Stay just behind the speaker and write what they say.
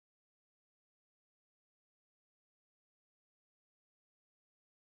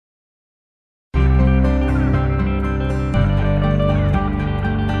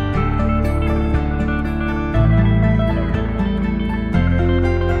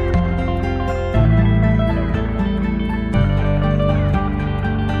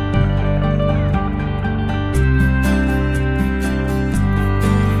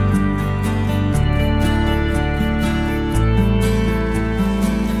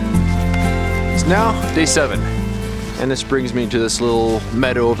It's now day 7, and this brings me to this little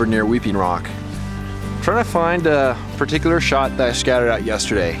meadow over near Weeping Rock. I'm trying to find a particular shot that I scattered out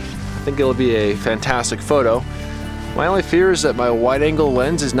yesterday. I think it'll be a fantastic photo. My only fear is that my wide angle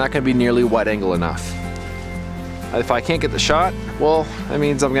lens is not going to be nearly wide angle enough. If I can't get the shot, well, that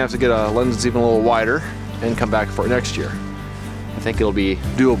means I'm going to have to get a lens that's even a little wider and come back for it next year. I think it'll be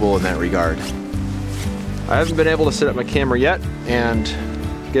doable in that regard. I haven't been able to set up my camera yet and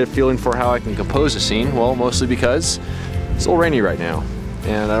get a feeling for how I can compose a scene. Well, mostly because it's a little rainy right now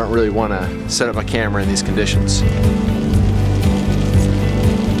and I don't really want to set up my camera in these conditions.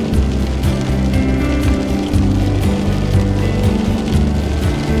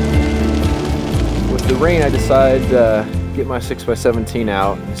 With the rain, I decided to get my 6x17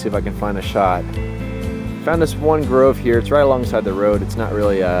 out and see if I can find a shot. Found this one grove here. It's right alongside the road. It's not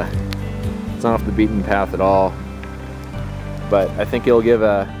really it's not off the beaten path at all, but I think it'll give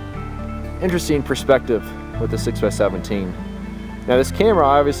a interesting perspective with the 6x17. Now this camera,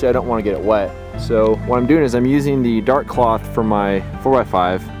 obviously I don't want to get it wet, so what I'm doing is I'm using the dark cloth from my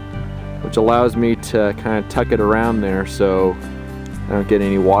 4x5, which allows me to kind of tuck it around there so I don't get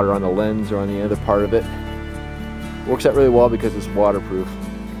any water on the lens or on the other part of it. Works out really well because it's waterproof.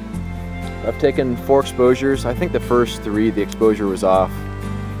 I've taken 4 exposures. I think the first 3 the exposure was off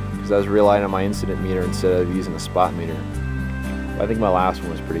because I was relying on my incident meter instead of using a spot meter. I think my last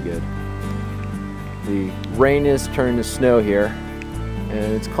one was pretty good. The rain is turning to snow here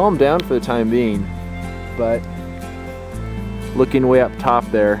and it's calmed down for the time being, but looking way up top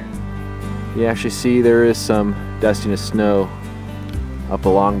there, you actually see there is some dusting of snow up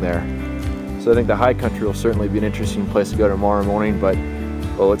along there. So I think the high country will certainly be an interesting place to go tomorrow morning, but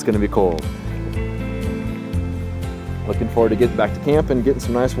well, it's going to be cold. Looking forward to getting back to camp and getting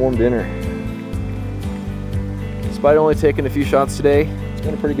some nice warm dinner. Despite only taking a few shots today, it's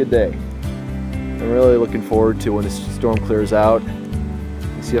been a pretty good day. I'm really looking forward to when this storm clears out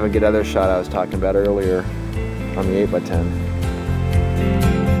and see if I can get another shot I was talking about earlier on the 8x10.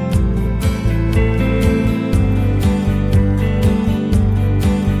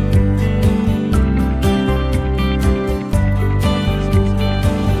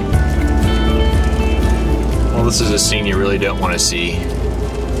 This is a scene you really don't want to see.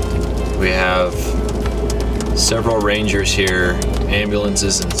 We have several rangers here,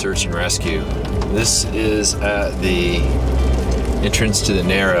 ambulances and search and rescue. This is at the entrance to the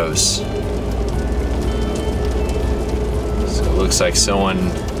Narrows. So it looks like someone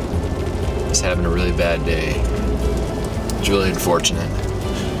is having a really bad day. It's really unfortunate.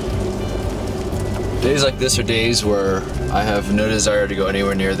 Days like this are days where I have no desire to go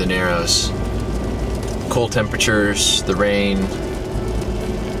anywhere near the Narrows. Cold temperatures, the rain.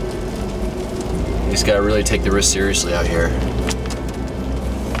 You just gotta really take the risk seriously out here.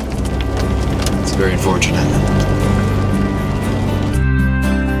 It's very unfortunate.